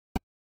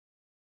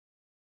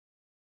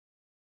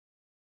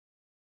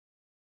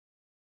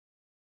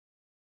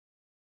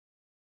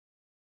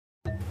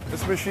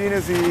This machine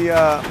is the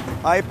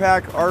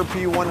IPAK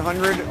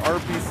RP100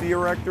 RPC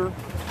erector.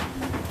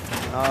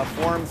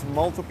 Forms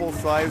multiple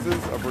sizes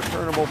of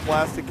returnable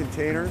plastic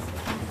containers.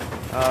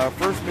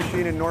 First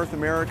machine in North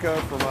America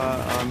from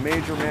a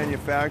major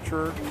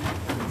manufacturer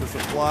to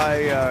supply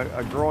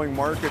a growing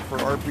market for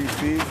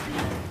RPCs.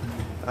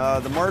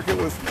 The market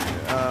was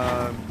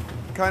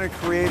kind of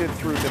created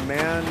through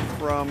demand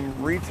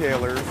from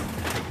retailers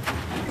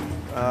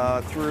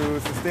through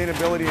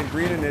sustainability and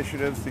green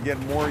initiatives to get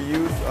more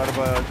use out of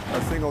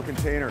a single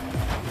container.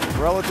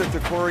 Relative to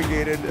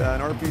corrugated, an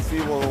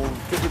RPC will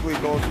typically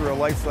go through a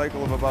life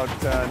cycle of about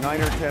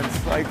 9 or 10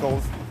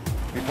 cycles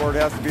before it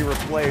has to be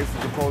replaced,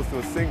 as opposed to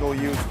a single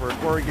use for a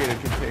corrugated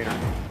container.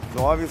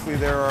 So obviously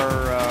there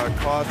are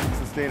cost and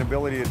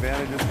sustainability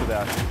advantages to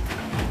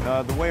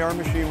that. The way our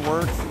machine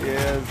works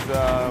is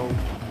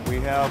we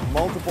have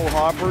multiple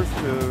hoppers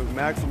to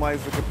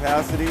maximize the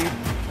capacity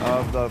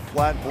of the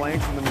flat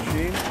blanks in the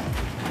machine.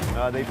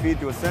 They feed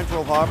to a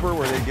central hopper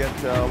where they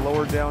get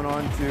lowered down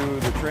onto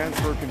the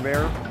transfer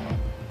conveyor.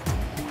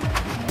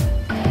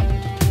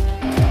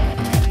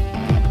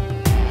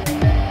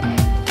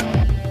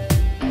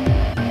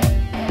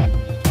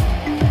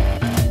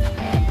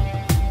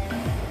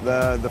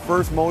 The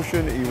first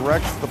motion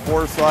erects the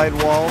 4 side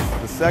walls.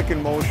 The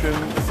second motion,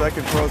 the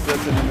second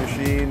process in the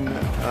machine,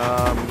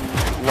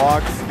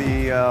 locks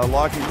the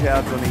locking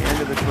tabs on the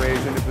end of the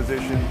trays into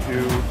position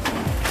to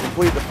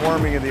complete the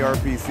forming of the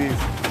RPCs.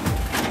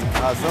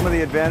 Some of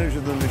the advantages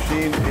of the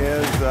machine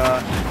is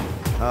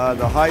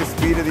the high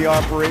speed of the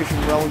operation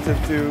relative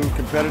to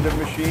competitive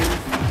machines,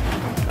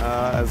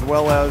 as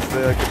well as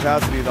the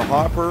capacity of the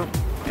hopper,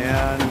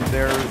 and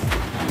there's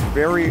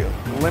very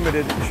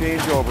limited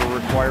changeover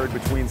required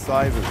between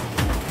sizes.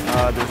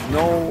 There's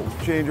no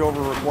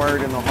changeover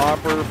required in the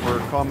hopper for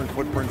common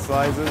footprint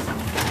sizes,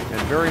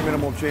 and very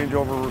minimal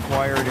changeover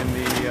required in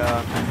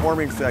the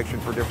forming section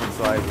for different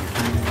sizes.